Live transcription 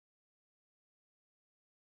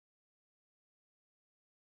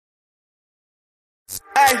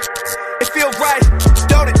Ay, it feel right,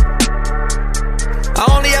 don't it?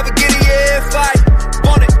 I only ever get it, yeah, if I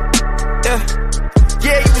want it.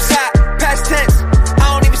 Yeah, you was hot, past tense.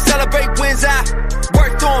 I don't even celebrate wins, I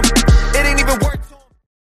worked on it ain't even worked on.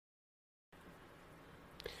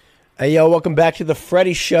 Hey, yo, welcome back to the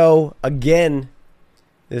Freddie Show again.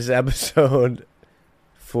 This is episode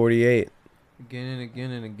 48. Again and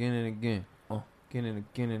again and again and again. Again and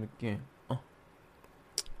again and again.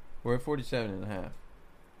 We're at 47 and a half.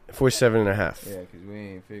 47 and a half. Yeah, because we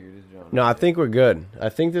ain't figured this joint. No, I think we're good. I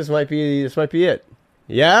think this might be it.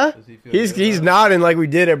 Yeah? Does he feel He's good, nodding like we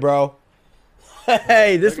did it, bro.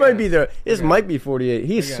 Hey, this Look at might be him. this might be 48.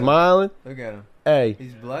 He's Look at him. smiling. Look at him. Hey.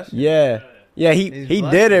 He's blushing. Yeah. Yeah, He's he blushing.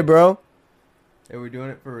 did it, bro. Hey, we're doing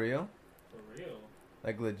it for real? For real.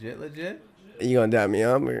 Like legit? You gonna dap me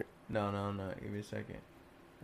up or? No, I'm not. Give me a second.